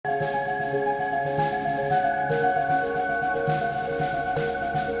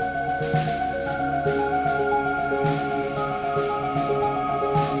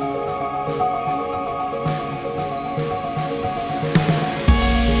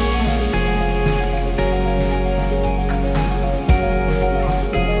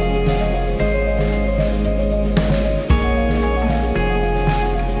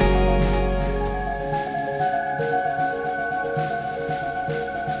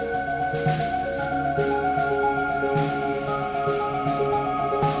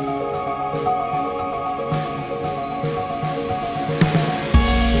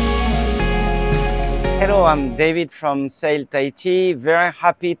Hello, I'm David from Sail Tahiti. Very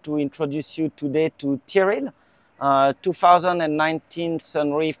happy to introduce you today to Tiril, 2019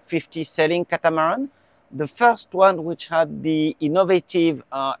 Sunreef 50 sailing catamaran. The first one which had the innovative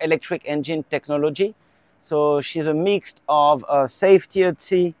electric engine technology. So she's a mix of safety at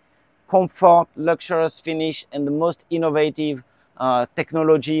sea, comfort, luxurious finish, and the most innovative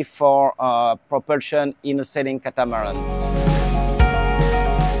technology for propulsion in a sailing catamaran.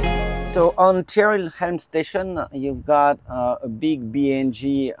 So on Tiril helm station, you've got a big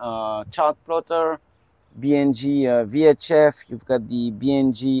BNG chart plotter, BNG VHF, you've got the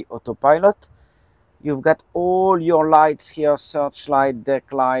BNG autopilot. You've got all your lights here, searchlight,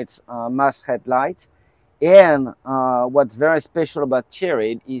 deck lights, masthead lights. And what's very special about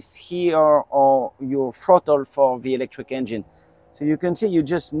Tiril is here are your throttle for the electric engine. So you can see you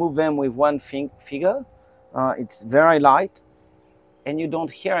just move them with one finger. It's very light and you don't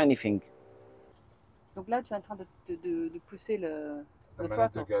hear anything. Donc là, tu es en train de pousser le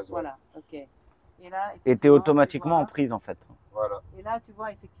manette de gaz. Voilà, ok. Et là, Et tu es automatiquement en prise en fait. Voilà. Et là, tu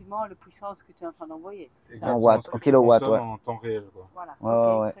vois effectivement la puissance que tu es en train d'envoyer. En watts, en kilowatts, ouais. En temps réel, quoi. Voilà,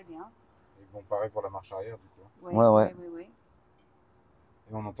 Ouais, ok, très bien. Et bon, pareil pour la marche arrière, du coup. Oui, Ouais.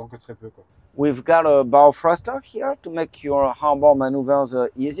 Et on n'entend que très peu, quoi. We've got a bow thruster here to make your harbor maneuvers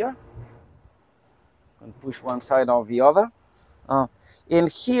easier. You can push one side or the other. And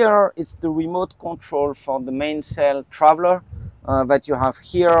here is the remote control for the mainsail traveler that you have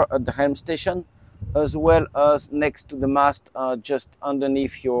here at the helm station, as well as next to the mast, just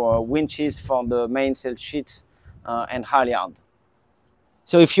underneath your winches for the mainsail sheets and halyard.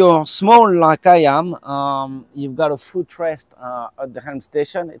 So if you're small like I am, you've got a footrest at the helm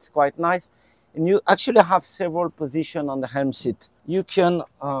station. It's quite nice. And you actually have several positions on the helm seat. You can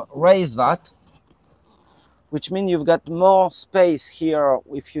raise that, which means you've got more space here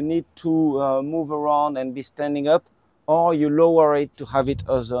if you need to move around and be standing up, or you lower it to have it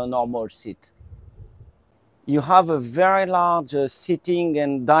as a normal seat. You have a very large sitting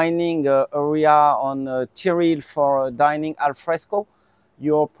and dining area on Tiril for dining al fresco.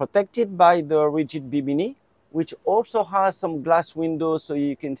 You're protected by the rigid bimini, which also has some glass windows so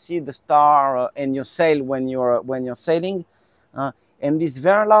you can see the star and your sail when you're sailing. And this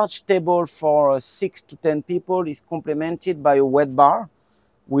very large table for 6 to 10 people is complemented by a wet bar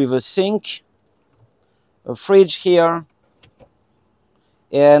with a sink, a fridge here,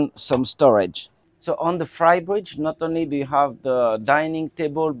 and some storage. So on the Flybridge, not only do you have the dining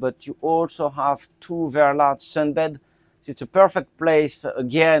table, but you also have two very large sunbeds. So it's a perfect place,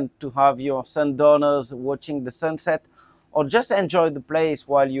 again, to have your sundowners watching the sunset, or just enjoy the place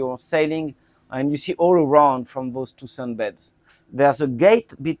while you're sailing and you see all around from those two sunbeds. There's a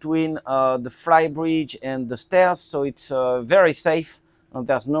gate between the Flybridge and the stairs, so it's very safe.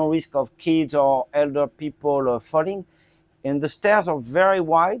 There's no risk of kids or elder people falling. And the stairs are very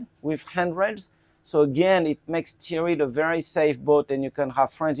wide with handrails. So again, it makes Tiril a very safe boat, and you can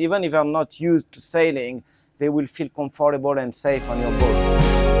have friends, even if they're not used to sailing, they will feel comfortable and safe on your boat.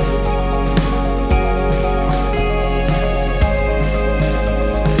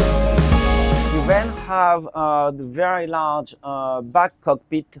 Then have the very large back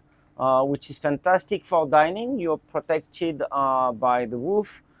cockpit, which is fantastic for dining. You're protected by the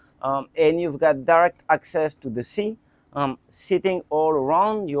roof, and you've got direct access to the sea. Sitting all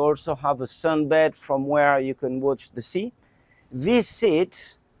around, you also have a sunbed from where you can watch the sea. These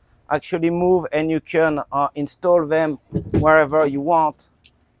seats actually move, and you can install them wherever you want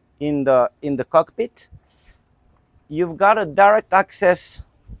in the cockpit. You've got a direct access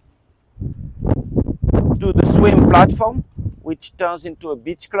to the swim platform, which turns into a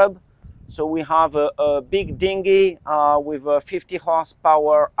beach club. So we have a big dinghy with a 50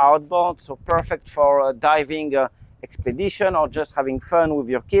 horsepower outboard, so perfect for a diving expedition or just having fun with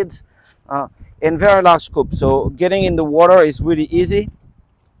your kids. And very large scoop, so getting in the water is really easy.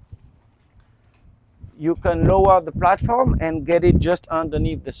 You can lower the platform and get it just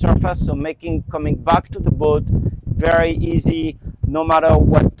underneath the surface, so making coming back to the boat very easy, no matter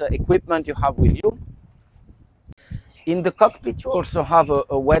what equipment you have with you. In the cockpit, you also have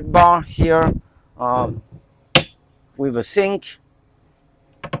a wet bar here with a sink,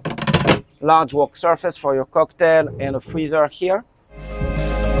 large work surface for your cocktail, and a freezer here.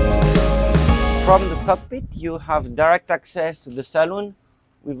 From the cockpit, you have direct access to the saloon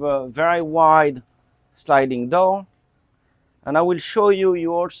with a very wide sliding door. And I will show you,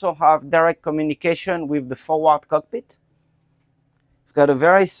 you also have direct communication with the forward cockpit. It's got a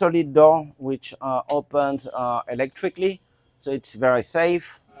very solid door which opens electrically, so it's very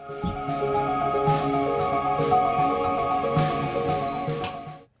safe.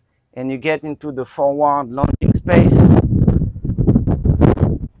 and you get into the forward lounging space.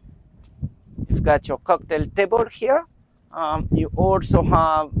 You've got your cocktail table here. You also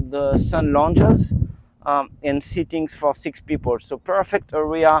have the sun lounges and seatings for 6 people. So perfect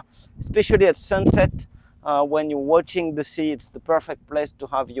area, especially at sunset. When you're watching the sea, it's the perfect place to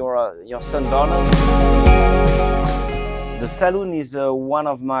have your sundowner. The Saloon is one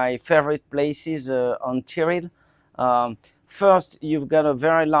of my favorite places on Tiril. First, you've got a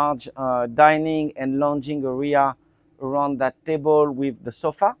very large dining and lounging area around that table with the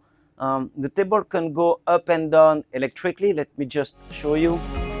sofa. The table can go up and down electrically. Let me just show you.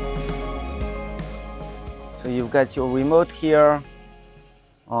 So you've got your remote here.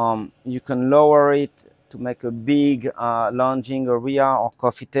 You can lower it to make a big lounging area or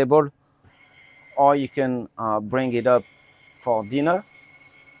coffee table, or you can bring it up for dinner.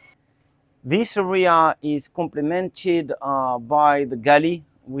 This area is complemented by the Galley,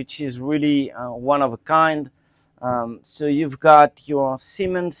 which is really one of a kind. So you've got your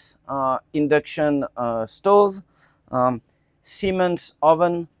Siemens induction stove, Siemens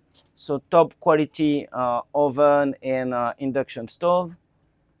oven, so top quality oven and induction stove.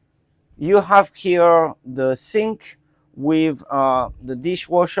 You have here the sink with the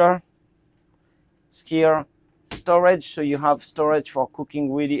dishwasher. It's here. Storage, so you have storage for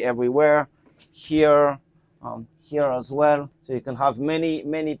cooking really everywhere. Here, here as well. So you can have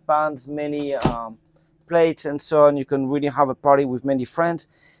many pans, many plates and so on. You can really have a party with many friends.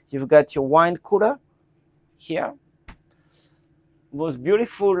 You've got your wine cooler here. Those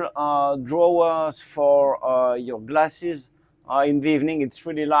beautiful drawers for your glasses. In the evening, it's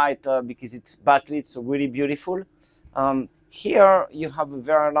really light because it's backlit, so really beautiful. Here you have a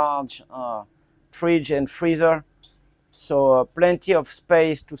very large fridge and freezer, so plenty of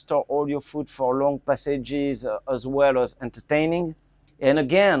space to store all your food for long passages as well as entertaining. And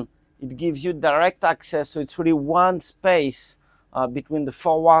again, it gives you direct access, so it's really one space between the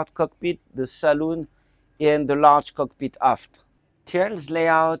forward cockpit, the saloon, and the large cockpit aft. Tiril's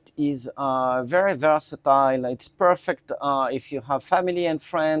layout is very versatile. It's perfect if you have family and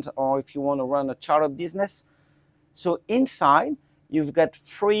friends, or if you want to run a charter business. So inside, you've got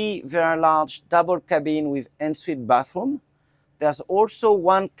 3 very large double cabin with ensuite bathroom. There's also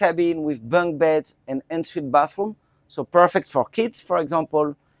 1 cabin with bunk beds and ensuite bathroom, so perfect for kids, for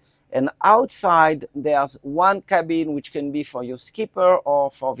example. And outside, there's 1 cabin which can be for your skipper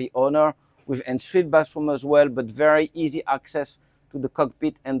or for the owner, with ensuite bathroom as well, but very easy access to the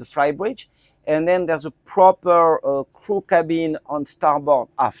cockpit and the flybridge. And then there's a proper crew cabin on starboard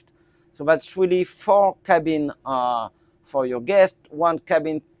aft. So that's really 4 cabin for your guest, 1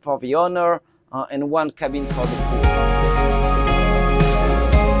 cabin for the owner, and 1 cabin for the crew.